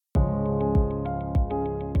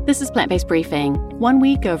This is Plant-Based Briefing, 1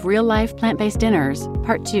 week of real-life plant-based dinners,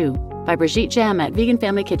 Part 2, by Brigitte Gem at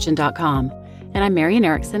veganfamilykitchen.com. And I'm Marian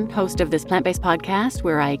Erickson, host of this plant-based podcast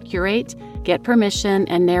where I curate, get permission,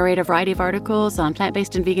 and narrate a variety of articles on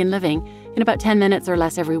plant-based and vegan living in about 10 minutes or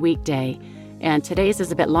less every weekday. And today's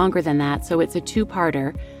is a bit longer than that, so it's a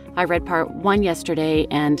two-parter. I read Part 1 yesterday,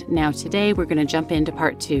 and now today we're going to jump into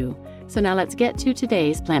Part 2. So now let's get to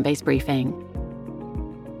today's plant-based briefing.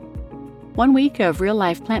 1 week of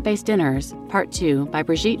real-life plant-based dinners, Part 2, by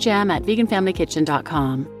Brigitte Gem at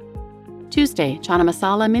veganfamilykitchen.com. Tuesday, chana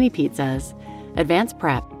masala mini pizzas. Advanced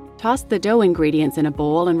prep. Toss the dough ingredients in a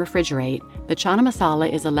bowl and refrigerate. The chana masala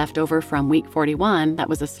is a leftover from week 41 that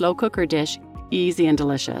was a slow cooker dish, easy and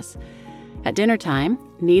delicious. At dinner time,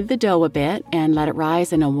 knead the dough a bit and let it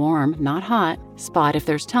rise in a warm, not hot, spot if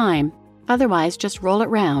there's time. Otherwise, just roll it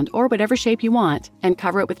round or whatever shape you want and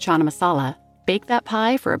cover it with chana masala. Bake that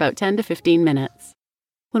pie for about 10 to 15 minutes.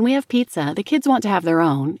 When we have pizza, the kids want to have their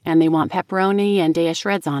own, and they want pepperoni and Daiya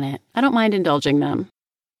shreds on it. I don't mind indulging them.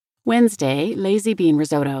 Wednesday, lazy bean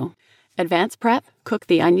risotto. Advanced prep, cook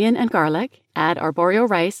the onion and garlic, add arborio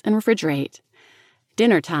rice, and refrigerate.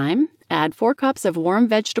 Dinner time, add 4 cups of warm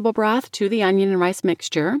vegetable broth to the onion and rice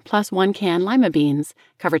mixture, plus 1 can lima beans.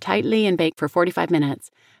 Cover tightly and bake for 45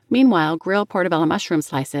 minutes. Meanwhile, grill portobello mushroom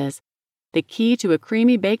slices. The key to a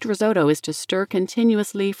creamy baked risotto is to stir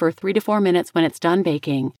continuously for 3 to 4 minutes when it's done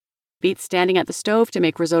baking. Beets standing at the stove to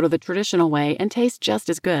make risotto the traditional way and taste just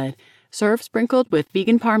as good. Serve sprinkled with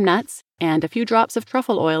vegan parm nuts and a few drops of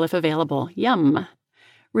truffle oil if available. Yum!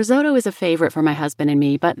 Risotto is a favorite for my husband and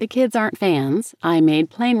me, but the kids aren't fans. I made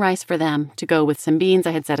plain rice for them to go with some beans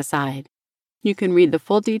I had set aside. You can read the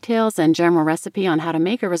full details and general recipe on how to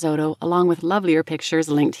make a risotto along with lovelier pictures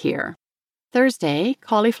linked here. Thursday,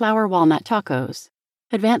 cauliflower walnut tacos.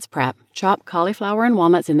 Advanced prep. Chop cauliflower and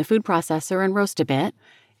walnuts in the food processor and roast a bit.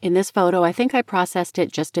 In this photo, I think I processed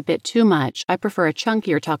it just a bit too much. I prefer a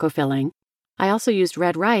chunkier taco filling. I also used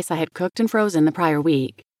red rice I had cooked and frozen the prior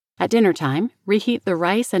week. At dinner time, reheat the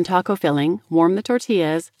rice and taco filling, warm the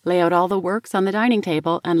tortillas, lay out all the works on the dining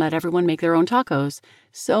table, and let everyone make their own tacos.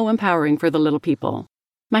 So empowering for the little people.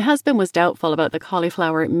 My husband was doubtful about the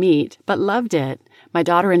cauliflower meat, but loved it. My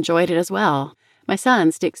daughter enjoyed it as well. My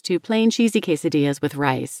son sticks to plain cheesy quesadillas with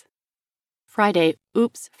rice. Friday,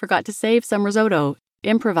 oops, forgot to save some risotto.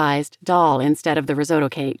 Improvised dal instead of the risotto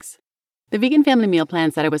cakes. The vegan family meal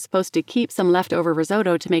plan said I was supposed to keep some leftover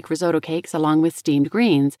risotto to make risotto cakes along with steamed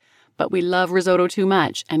greens, but we love risotto too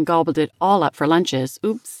much and gobbled it all up for lunches.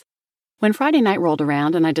 Oops. When Friday night rolled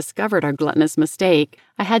around and I discovered our gluttonous mistake,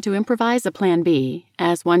 I had to improvise a plan B.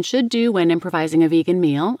 As one should do when improvising a vegan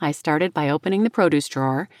meal, I started by opening the produce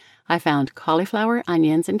drawer. I found cauliflower,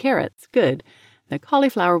 onions, and carrots. Good. The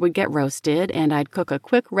cauliflower would get roasted, and I'd cook a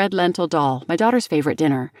quick red lentil dal, my daughter's favorite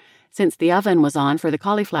dinner. Since the oven was on for the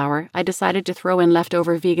cauliflower, I decided to throw in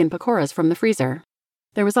leftover vegan pakoras from the freezer.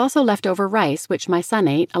 There was also leftover rice, which my son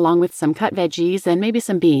ate, along with some cut veggies and maybe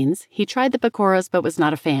some beans. He tried the pakoras but was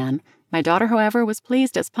not a fan. My daughter, however, was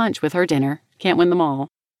pleased as punch with her dinner. Can't win them all.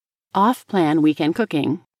 Off-plan weekend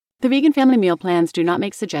cooking. The vegan family meal plans do not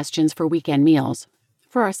make suggestions for weekend meals.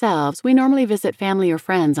 For ourselves, we normally visit family or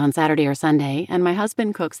friends on Saturday or Sunday, and my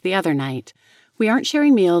husband cooks the other night. We aren't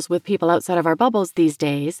sharing meals with people outside of our bubbles these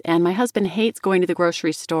days, and my husband hates going to the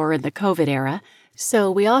grocery store in the COVID era,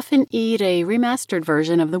 so we often eat a remastered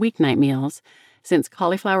version of the weeknight meals. Since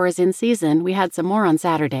cauliflower is in season, we had some more on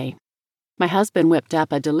Saturday. My husband whipped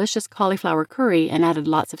up a delicious cauliflower curry and added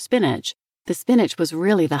lots of spinach. The spinach was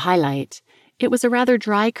really the highlight. It was a rather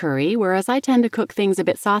dry curry, whereas I tend to cook things a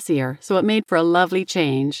bit saucier, so it made for a lovely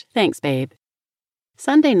change. Thanks, babe.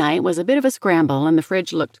 Sunday night was a bit of a scramble and the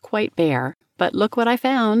fridge looked quite bare. But look what I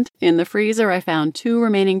found. In the freezer, I found 2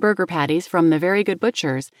 remaining burger patties from the Very Good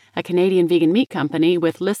Butchers, a Canadian vegan meat company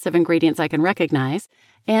with lists of ingredients I can recognize,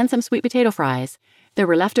 and some sweet potato fries. There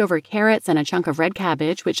were leftover carrots and a chunk of red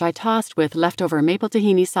cabbage, which I tossed with leftover maple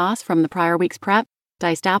tahini sauce from the prior week's prep,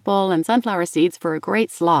 diced apple, and sunflower seeds for a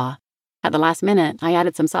great slaw. At the last minute, I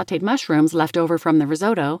added some sautéed mushrooms left over from the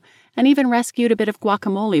risotto, and even rescued a bit of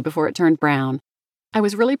guacamole before it turned brown. I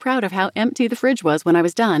was really proud of how empty the fridge was when I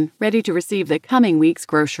was done, ready to receive the coming week's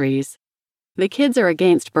groceries. The kids are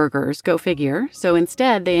against burgers, go figure, so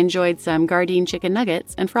instead they enjoyed some Gardein chicken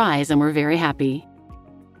nuggets and fries and were very happy.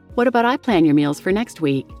 What about I plan your meals for next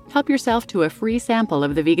week? Help yourself to a free sample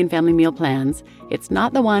of the vegan family meal plans. It's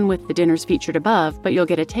not the one with the dinners featured above, but you'll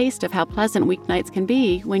get a taste of how pleasant weeknights can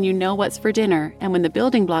be when you know what's for dinner and when the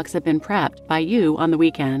building blocks have been prepped by you on the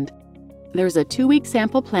weekend. There's a 2-week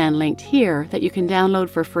sample plan linked here that you can download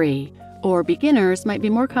for free, or beginners might be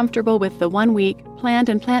more comfortable with the 1-week planned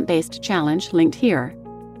and plant-based challenge linked here.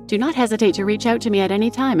 Do not hesitate to reach out to me at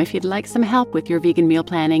any time if you'd like some help with your vegan meal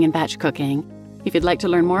planning and batch cooking. If you'd like to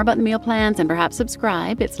learn more about the meal plans and perhaps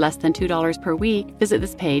subscribe, it's less than $2 per week. Visit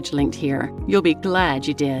this page linked here. You'll be glad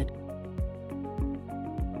you did.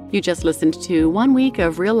 You just listened to 1 week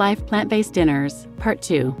of real-life plant-based dinners, Part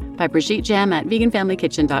 2, by Brigitte Gem at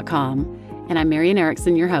veganfamilykitchen.com. And I'm Marian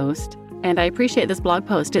Erickson, your host. And I appreciate this blog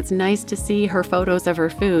post. It's nice to see her photos of her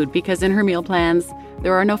food because in her meal plans,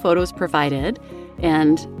 there are no photos provided.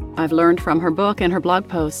 And I've learned from her book and her blog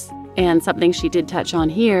posts, and something she did touch on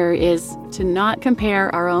here is to not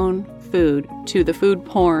compare our own food to the food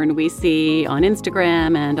porn we see on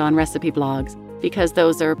Instagram and on recipe blogs, because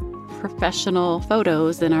those are professional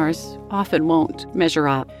photos and ours often won't measure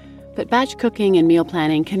up. But batch cooking and meal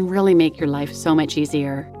planning can really make your life so much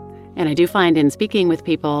easier. And I do find in speaking with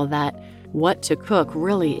people that what to cook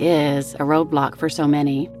really is a roadblock for so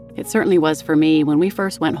many. It certainly was for me when we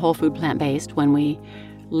first went whole food plant-based, when we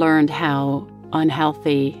learned how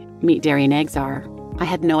unhealthy meat, dairy, and eggs are. I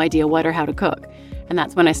had no idea what or how to cook. And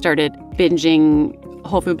that's when I started binging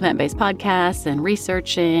whole food plant-based podcasts and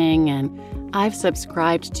researching, and I've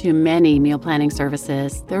subscribed to many meal planning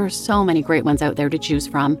services. There are so many great ones out there to choose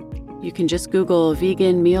from. You can just Google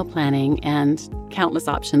vegan meal planning and countless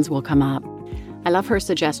options will come up. I love her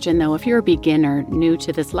suggestion, though, if you're a beginner new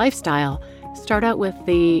to this lifestyle, start out with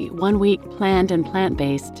the 1 week planned and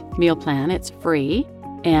plant-based meal plan. It's free.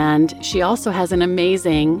 And she also has an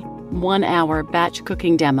amazing 1 hour batch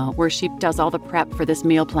cooking demo where she does all the prep for this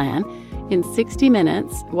meal plan. In 60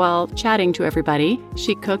 minutes, while chatting to everybody,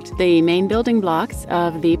 she cooked the main building blocks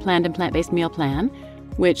of the planned and plant-based meal plan,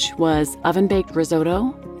 which was oven-baked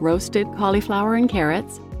risotto, roasted cauliflower and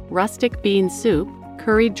carrots, rustic bean soup,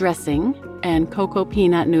 curried dressing, and cocoa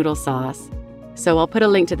peanut noodle sauce. So I'll put a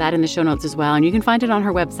link to that in the show notes as well, and you can find it on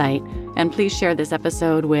her website. And please share this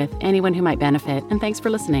episode with anyone who might benefit. And thanks for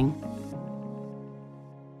listening.